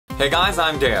Hey guys,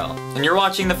 I'm Dale, and you're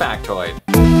watching The Factoid.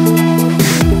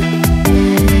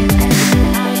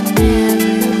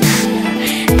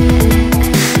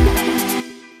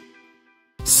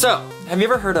 So, have you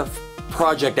ever heard of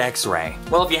Project X-Ray?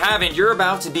 Well, if you haven't, you're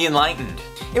about to be enlightened.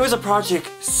 It was a project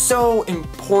so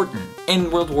important in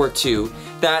World War II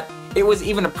that it was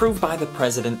even approved by the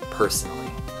president personally.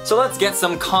 So let's get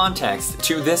some context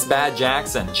to this bad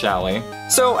Jackson, shall we?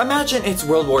 So imagine it's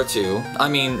World War II. I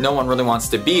mean, no one really wants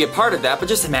to be a part of that, but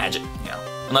just imagine,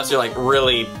 unless you're like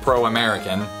really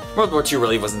pro-American. World War II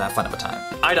really wasn't that fun of a time.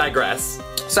 I digress.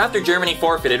 So after Germany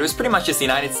forfeited, it was pretty much just the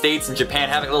United States and Japan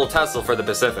having a little tussle for the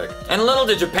Pacific. And little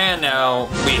did Japan know,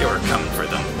 we were coming for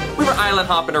them. We were island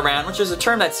hopping around, which is a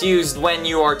term that's used when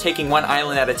you are taking one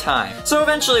island at a time. So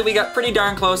eventually we got pretty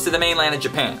darn close to the mainland of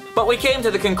Japan. But we came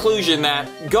to the conclusion that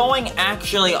going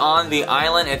actually on the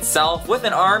island itself with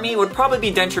an army would probably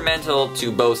be detrimental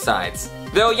to both sides.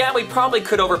 Though yeah, we probably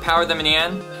could overpower them in the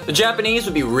end, the Japanese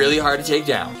would be really hard to take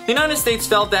down. The United States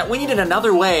felt that we needed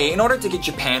another way in order to get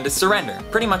Japan to surrender,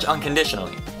 pretty much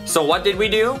unconditionally. So what did we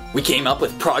do? We came up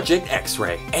with Project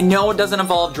X-Ray. And no, it doesn't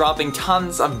involve dropping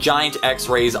tons of giant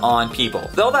X-rays on people.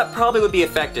 Though that probably would be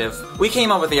effective, we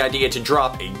came up with the idea to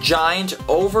drop a giant,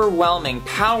 overwhelming,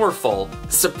 powerful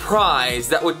surprise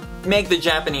that would make the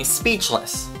Japanese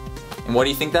speechless. And what do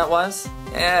you think that was?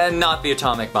 Not the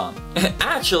atomic bomb.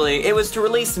 Actually, it was to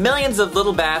release millions of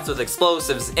little bats with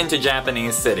explosives into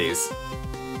Japanese cities.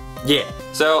 Yeah.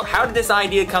 So how did this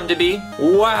idea come to be?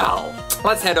 Well,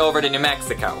 let's head over to New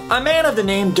Mexico. A man of the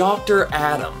name Dr.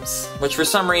 Adams, which for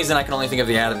some reason I can only think of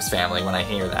the Addams family when I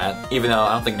hear that, even though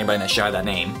I don't think anybody in the show had that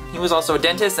name. He was also a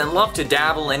dentist and loved to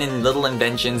dabble in little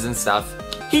inventions and stuff.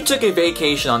 He took a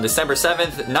vacation on December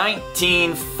 7th,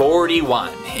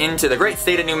 1941 into the great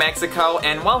state of New Mexico,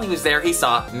 and while he was there he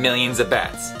saw millions of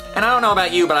bats. And I don't know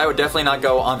about you, but I would definitely not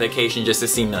go on vacation just to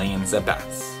see millions of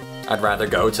bats. I'd rather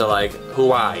go to like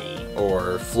Hawaii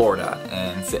or Florida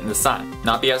and sit in the sun.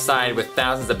 Not be outside with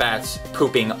thousands of bats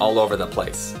pooping all over the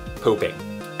place. Pooping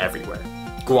everywhere.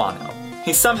 Guano.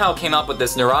 He somehow came up with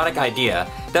this neurotic idea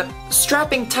that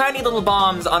strapping tiny little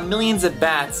bombs on millions of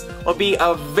bats would be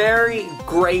a very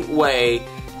great way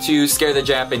to scare the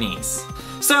Japanese.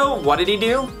 So what did he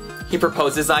do? He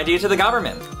proposed his idea to the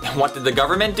government. And what did the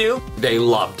government do? They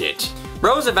loved it.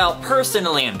 Roosevelt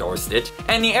personally endorsed it,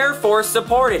 and the Air Force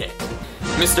supported it.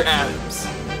 Mr. Adams,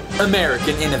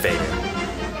 American innovator.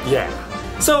 Yeah.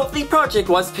 So the project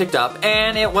was picked up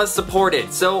and it was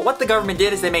supported. So what the government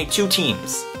did is they made two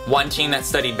teams. One team that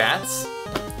studied bats,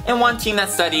 and one team that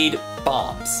studied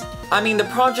bombs. I mean, the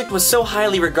project was so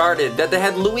highly regarded that they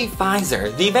had Louis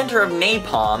Pfizer, the inventor of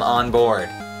napalm, on board.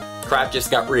 Crap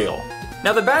just got real.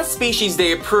 Now the bat species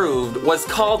they approved was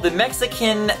called the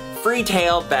Mexican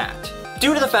free-tailed bat.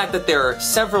 Due to the fact that there are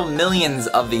several millions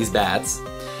of these bats,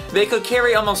 they could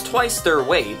carry almost twice their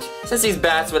weight, since these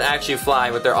bats would actually fly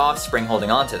with their offspring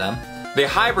holding onto them. They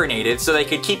hibernated so they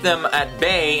could keep them at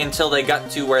bay until they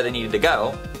got to where they needed to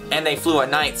go. And they flew at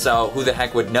night, so who the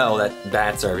heck would know that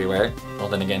bats are everywhere? Well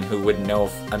then again, who wouldn't know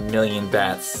if a million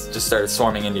bats just started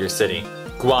swarming into your city?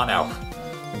 Guano.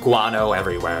 Guano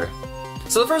everywhere.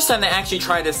 So the first time they actually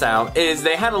tried this out is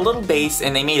they had a little base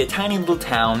and they made a tiny little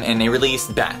town and they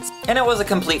released bats. And it was a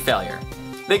complete failure.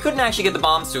 They couldn't actually get the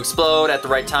bombs to explode at the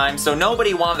right time, so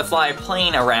nobody wanted to fly a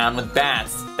plane around with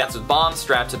bats that's with bombs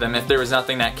strapped to them if there was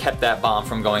nothing that kept that bomb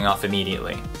from going off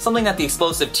immediately. Something that the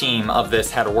explosive team of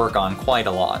this had to work on quite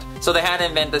a lot. So they had to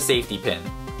invent the safety pin,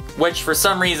 which for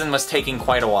some reason was taking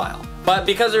quite a while. But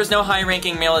because there's no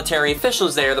high-ranking military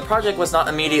officials there, the project was not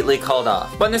immediately called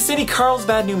off. But in the city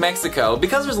Carlsbad, New Mexico,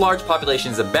 because there's large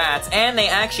populations of bats, and they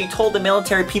actually told the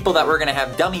military people that we're gonna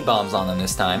have dummy bombs on them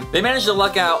this time, they managed to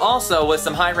luck out also with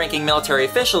some high-ranking military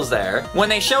officials there. When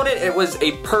they showed it, it was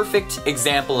a perfect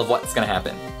example of what's gonna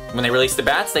happen. When they released the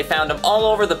bats, they found them all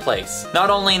over the place. Not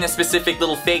only in a specific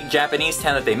little fake Japanese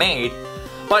town that they made,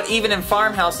 but even in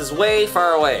farmhouses way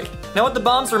far away. Now what the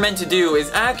bombs were meant to do is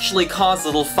actually cause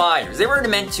little fires. They weren't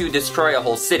meant to destroy a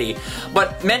whole city,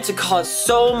 but meant to cause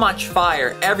so much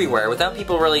fire everywhere without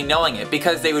people really knowing it,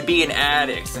 because they would be in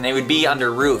attics and they would be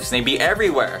under roofs and they'd be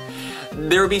everywhere.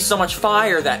 There would be so much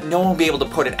fire that no one would be able to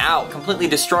put it out, completely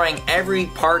destroying every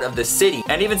part of the city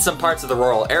and even some parts of the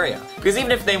rural area. Because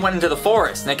even if they went into the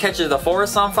forest and they catch the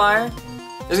forest on fire,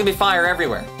 there's gonna be fire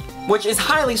everywhere, which is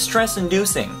highly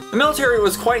stress-inducing. The military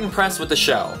was quite impressed with the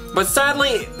show, but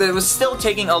sadly, it was still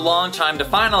taking a long time to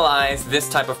finalize this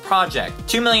type of project.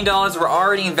 $2 million were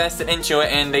already invested into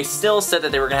it, and they still said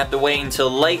that they were gonna have to wait until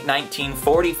late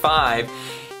 1945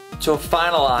 to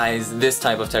finalize this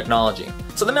type of technology.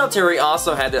 So the military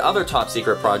also had the other top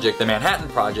secret project, the Manhattan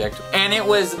Project, and it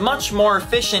was much more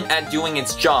efficient at doing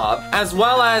its job, as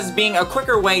well as being a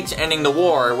quicker way to ending the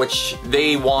war, which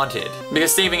they wanted,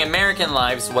 because saving American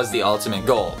lives was the ultimate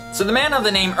goal. So the man of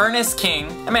the name Ernest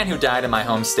King, a man who died in my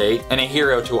home state, and a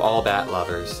hero to all bat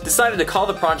lovers, decided to call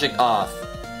the project off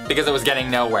because it was getting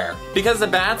nowhere. Because the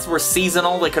bats were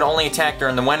seasonal, they could only attack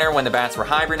during the winter when the bats were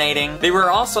hibernating. They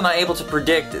were also not able to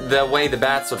predict the way the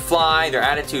bats would fly, their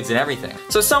attitudes and everything.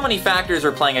 So many factors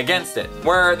were playing against it,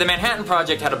 where the Manhattan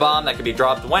Project had a bomb that could be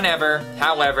dropped whenever,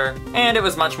 however, and it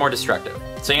was much more destructive.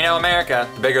 So you know, America,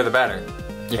 the bigger the better.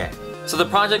 Yeah. So the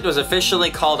project was officially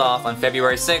called off on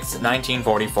February 6,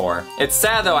 1944. It's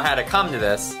sad though I had to come to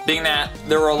this, being that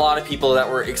there were a lot of people that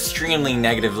were extremely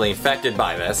negatively affected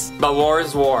by this. But war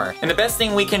is war, and the best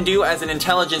thing we can do as an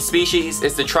intelligent species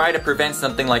is to try to prevent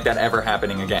something like that ever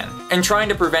happening again. And trying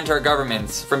to prevent our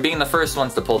governments from being the first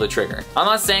ones to pull the trigger. I'm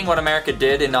not saying what America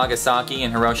did in Nagasaki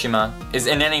and Hiroshima is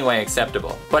in any way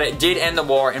acceptable, but it did end the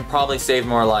war and probably saved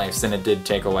more lives than it did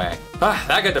take away.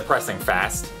 That got depressing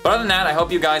fast. But other than that, I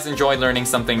hope you guys enjoyed learning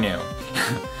something new.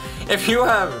 If you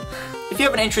have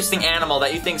an interesting animal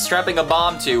that you think strapping a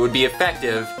bomb to would be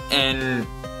effective in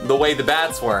the way the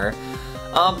bats were,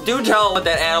 do tell what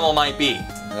that animal might be.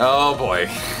 Oh boy.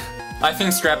 I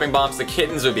think strapping bombs to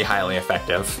kittens would be highly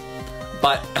effective.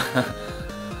 But,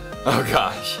 oh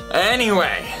gosh.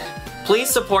 Anyway, please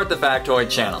support the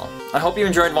Factoid channel. I hope you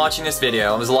enjoyed watching this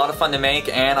video. It was a lot of fun to make,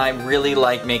 and I really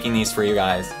like making these for you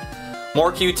guys.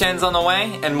 More Q10s on the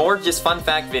way, and more just fun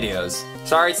fact videos.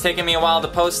 Sorry it's taken me a while to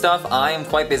post stuff, I am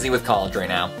quite busy with college right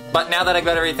now. But now that I've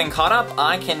got everything caught up,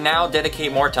 I can now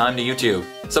dedicate more time to YouTube.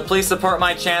 So please support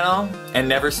my channel, and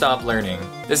never stop learning.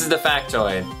 This is the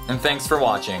Factoid, and thanks for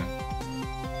watching.